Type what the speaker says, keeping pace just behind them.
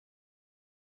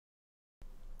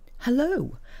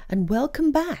Hello and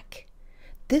welcome back.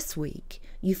 This week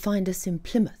you find us in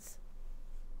Plymouth.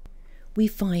 We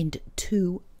find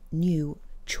 2 new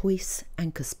choice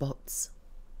anchor spots.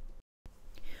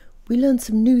 We learn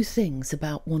some new things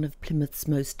about one of Plymouth's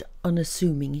most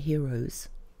unassuming heroes.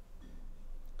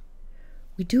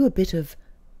 We do a bit of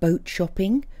boat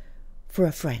shopping for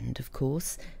a friend, of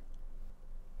course,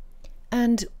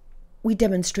 and we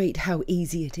demonstrate how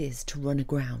easy it is to run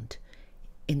aground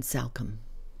in Salcombe.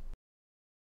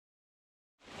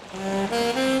 It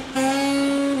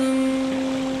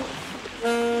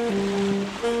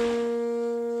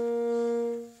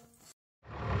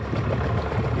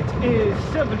is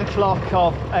 7 o'clock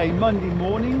of a Monday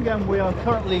morning and we are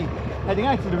currently heading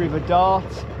out to the River Dart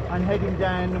and heading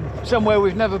down somewhere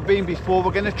we've never been before.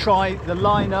 We're going to try the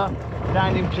Lyhner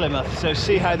down in Plymouth, so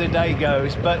see how the day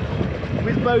goes. But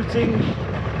with boating,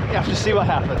 you have to see what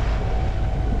happens.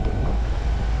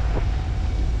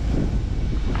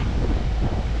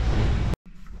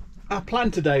 Our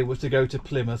plan today was to go to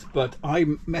Plymouth, but I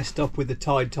messed up with the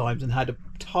tide times and had a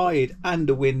tide and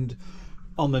a wind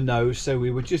on the nose, so we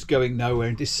were just going nowhere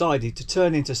and decided to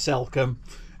turn into Salcombe.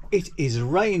 It is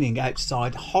raining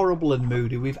outside, horrible and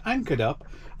moody. We've anchored up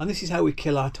and this is how we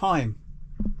kill our time.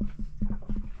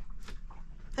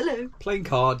 Hello. Playing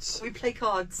cards. We play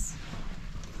cards.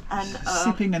 And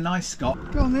sipping a nice scotch.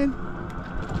 Go on then.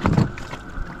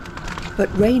 But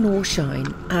rain or shine,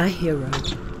 our hero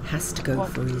has to go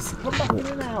for his walk.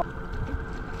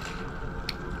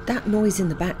 That noise in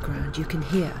the background you can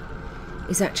hear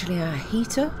is actually our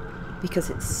heater because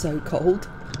it's so cold.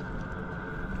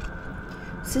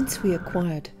 Since we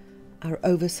acquired our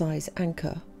oversized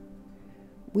anchor,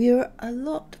 we are a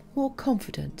lot more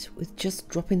confident with just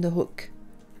dropping the hook.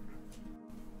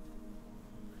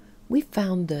 We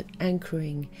found that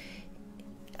anchoring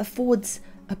affords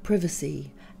a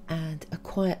privacy and a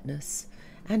quietness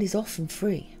and is often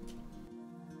free.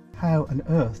 How on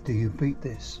earth do you beat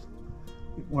this?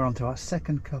 We're on to our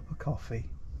second cup of coffee,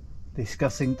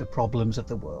 discussing the problems of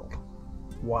the world.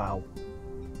 Wow.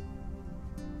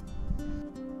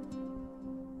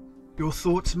 Your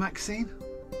thoughts, Maxine?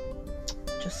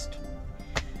 just,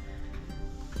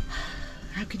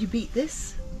 how could you beat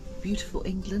this? Beautiful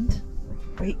England,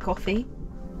 great coffee.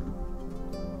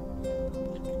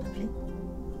 Lovely.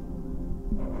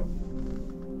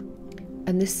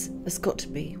 And this has got to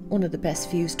be one of the best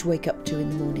views to wake up to in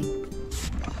the morning.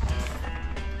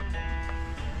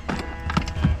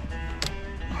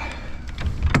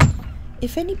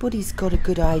 If anybody's got a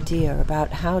good idea about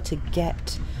how to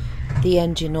get the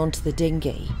engine onto the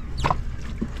dinghy,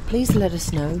 please let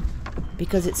us know,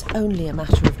 because it's only a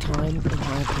matter of time in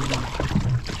my opinion.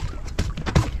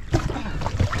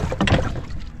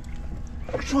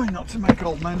 Try not to make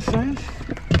old man sounds.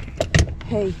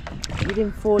 Hey, you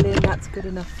didn't fall in, that's good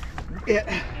enough. Yeah,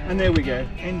 and there we go,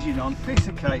 engine on, piece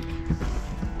of cake.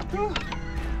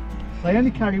 They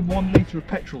only carry 1 litre of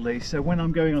petrol these, so when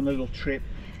I'm going on a little trip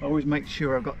I always make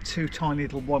sure I've got 2 tiny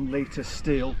little 1 litre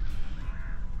steel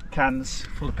cans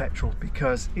full of petrol,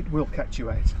 because it will catch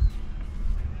you out.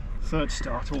 Third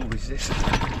start, always this. Oh.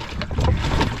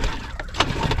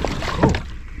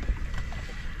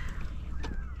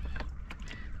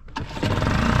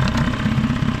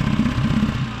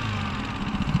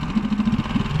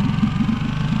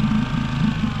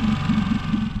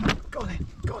 Got it,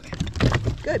 got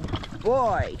it. Good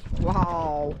boy,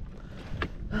 wow.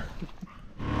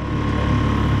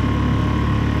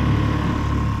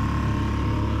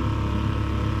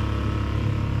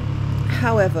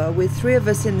 However, with 3 of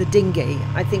us in the dinghy,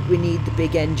 I think we need the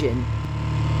big engine.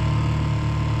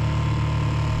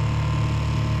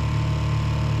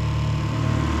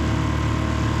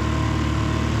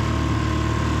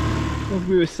 As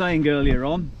we were saying earlier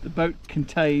on, the boat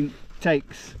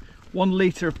takes 1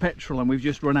 litre of petrol and we've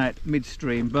just run out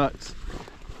midstream, but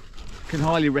can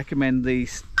highly recommend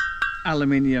these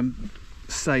aluminium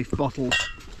safe bottles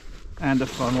and a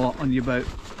funnel on your boat.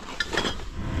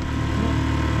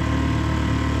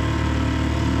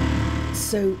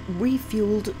 So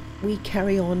refueled, we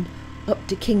carry on up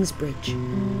to Kingsbridge.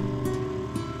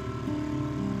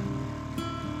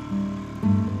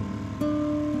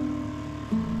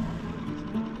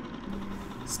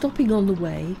 Stopping on the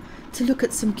way to look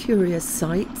at some curious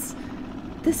sights.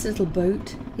 This little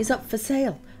boat is up for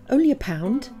sale, only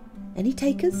 £1. Any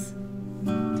takers?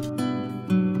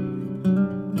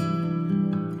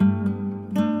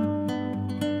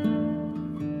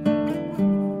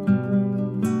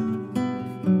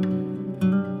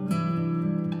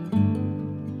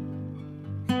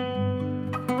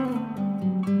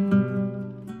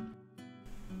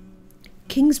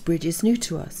 Kingsbridge is new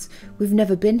to us. We've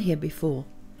never been here before,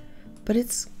 but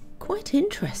it's quite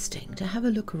interesting to have a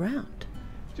look around.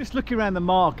 Just looking around the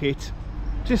market,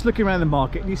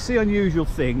 and you see unusual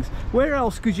things. Where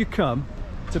else could you come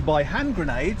to buy hand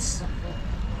grenades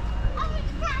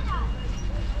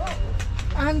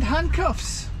and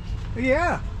handcuffs?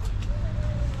 Yeah.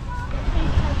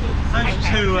 Those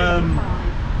two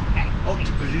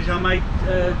octopuses I made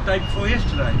day before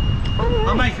yesterday.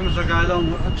 I make them as I go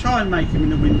along. I try and make them in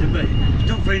the winter, but it's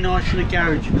not very nice in a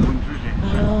garage in the winter, is it?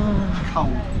 It's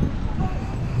cold.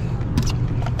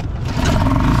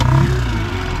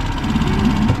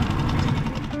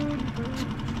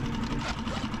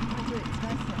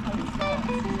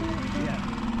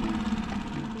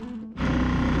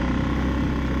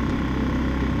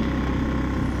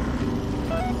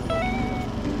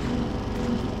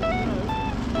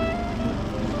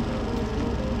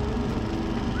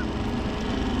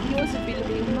 Yours would be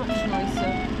looking much nicer.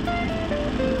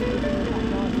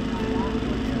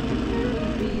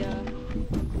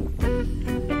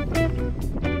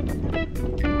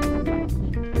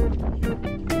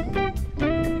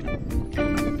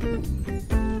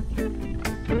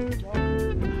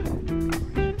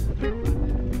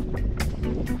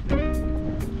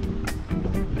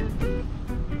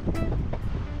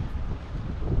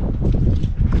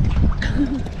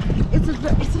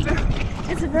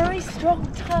 It's a very strong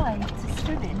tide to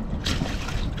swim in.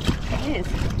 It is.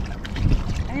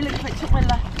 And look, if I took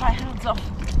my hands off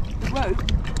the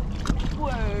rope.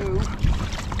 Whoa.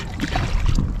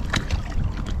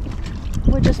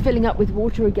 We're just filling up with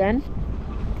water again.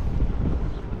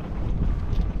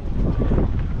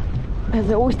 As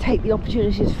I always take the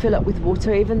opportunity to fill up with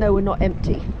water even though we're not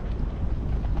empty.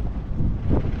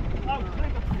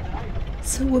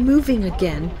 So we're moving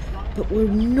again, but we're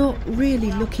not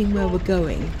really looking where we're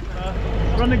going.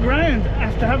 Run aground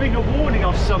after having a warning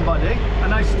off somebody,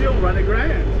 and I still run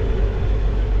aground.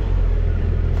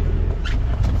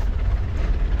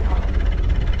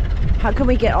 How can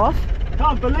we get off?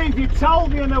 Can't believe you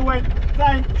told me, and I went,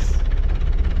 thanks.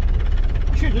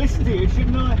 I should listen to you,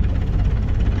 shouldn't I?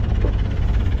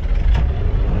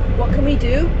 What can we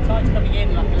do? Tide's coming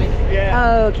in, luckily. Yeah.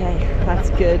 Oh, okay, that's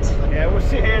good. Yeah, we'll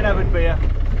sit here and have a beer.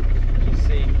 You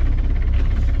see.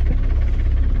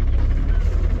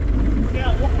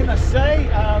 Yeah, what can I say?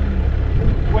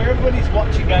 Where everybody's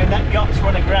watching going, that yacht's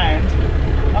run aground.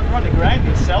 I've run aground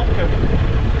in Salcombe.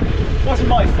 Wasn't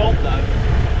my fault though.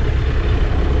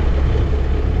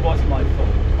 It wasn't my fault.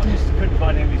 I just couldn't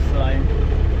find any flame.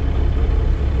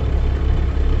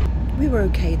 We were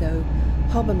okay though.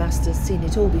 Harbour Master's seen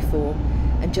it all before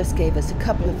and just gave us a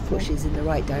couple of pushes in the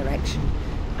right direction,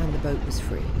 and the boat was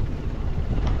free.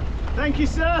 Thank you,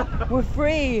 sir. We're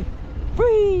free!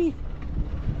 Free!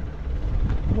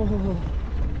 Oh.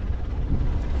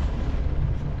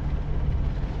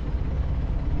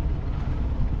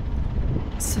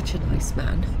 Such a nice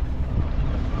man.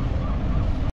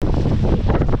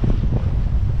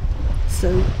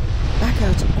 So, back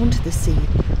out onto the sea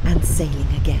and sailing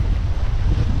again.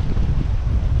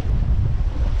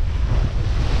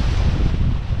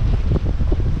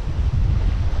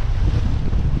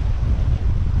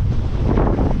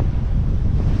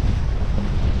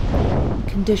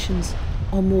 Conditions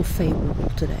are more favourable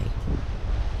today.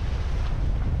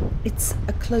 It's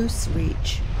a close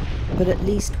reach, but at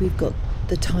least we've got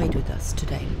the tide with us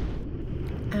today.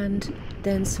 And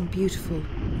then some beautiful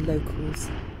locals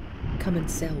come and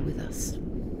sail with us.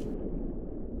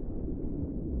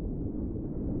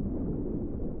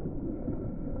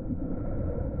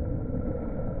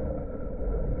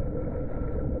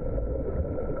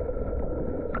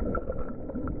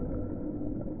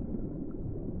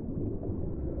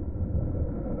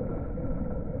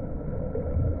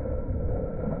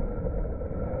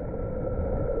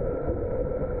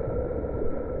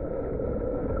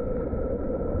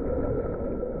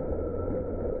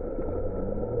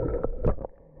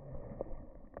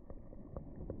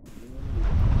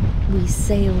 We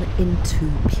sail into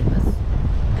Plymouth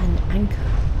and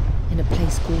anchor in a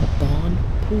place called Barn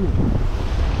Pool.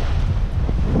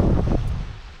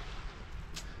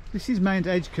 This is Mount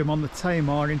Edgecombe on the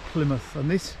Tamar in Plymouth,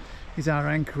 and this is our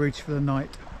anchorage for the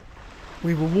night.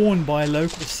 We were warned by a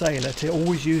local sailor to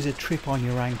always use a trip on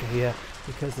your anchor here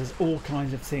because there's all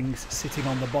kinds of things sitting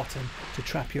on the bottom to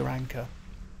trap your anchor.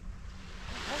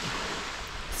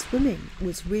 Swimming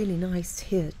was really nice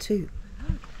here too.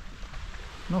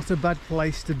 Not a bad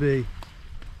place to be.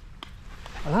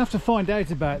 I'll have to find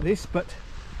out about this, but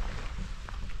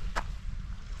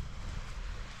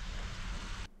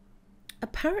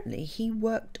Apparently he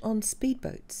worked on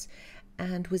speedboats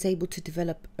and was able to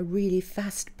develop a really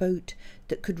fast boat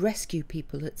that could rescue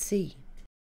people at sea,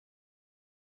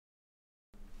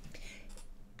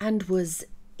 and was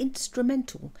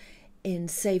instrumental in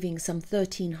saving some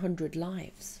 1,300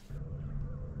 lives.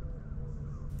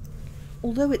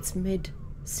 Although it's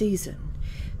mid-season,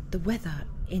 the weather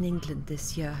in England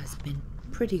this year has been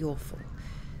pretty awful,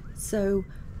 so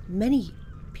many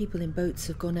people in boats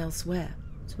have gone elsewhere,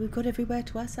 so we've got everywhere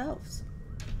to ourselves,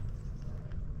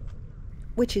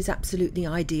 which is absolutely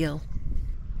ideal.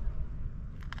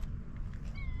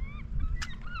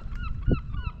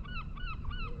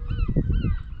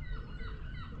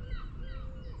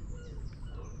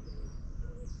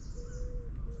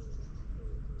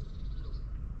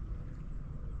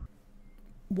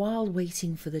 While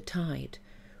waiting for the tide,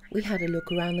 we had a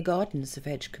look around the gardens of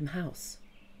Edgecombe House.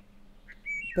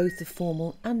 Both the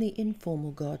formal and the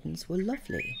informal gardens were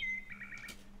lovely.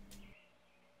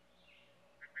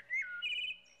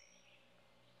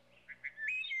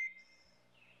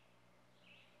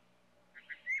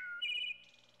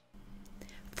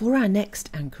 For our next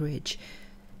anchorage,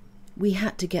 we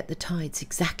had to get the tides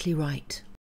exactly right.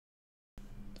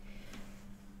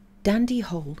 Dandy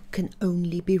Hole can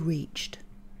only be reached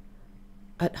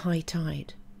at high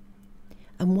tide,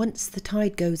 and once the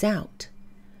tide goes out,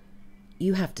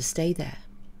 you have to stay there.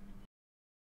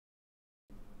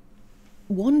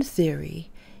 One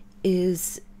theory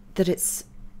is that it's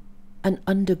an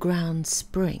underground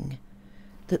spring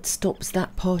that stops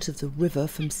that part of the river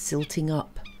from silting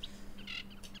up.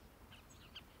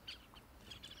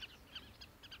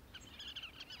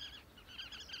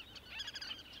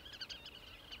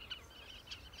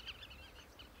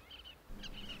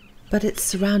 But it's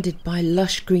surrounded by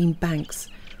lush green banks,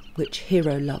 which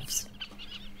Hero loves.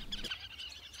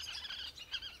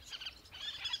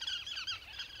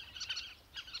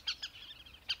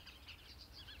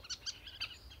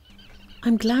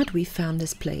 I'm glad we found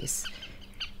this place.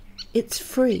 It's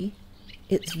free,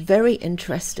 it's very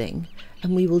interesting,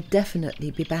 and we will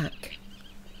definitely be back.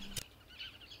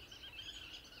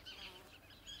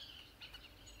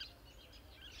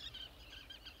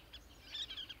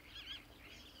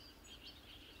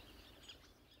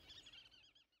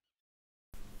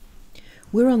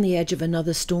 We're on the edge of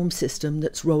another storm system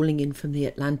that's rolling in from the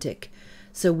Atlantic,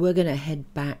 so we're going to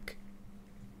head back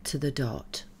to the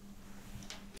Dart.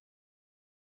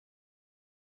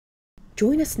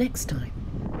 Join us next time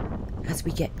as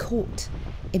we get caught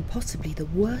in possibly the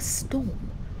worst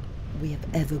storm we have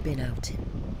ever been out in.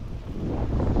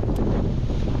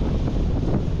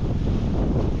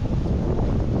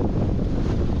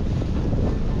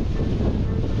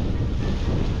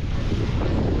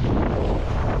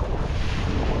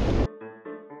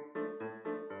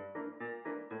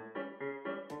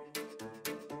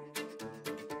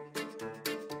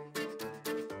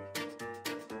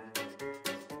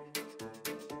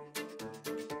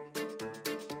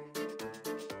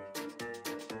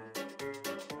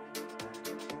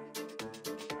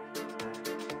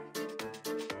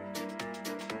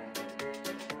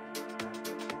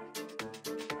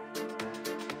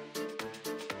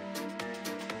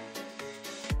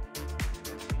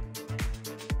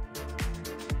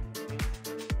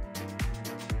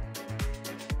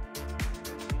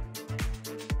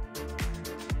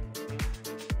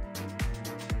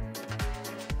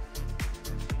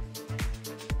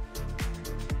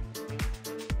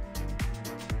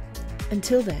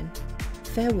 Until then,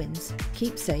 fair winds,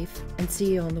 keep safe, and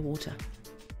see you on the water.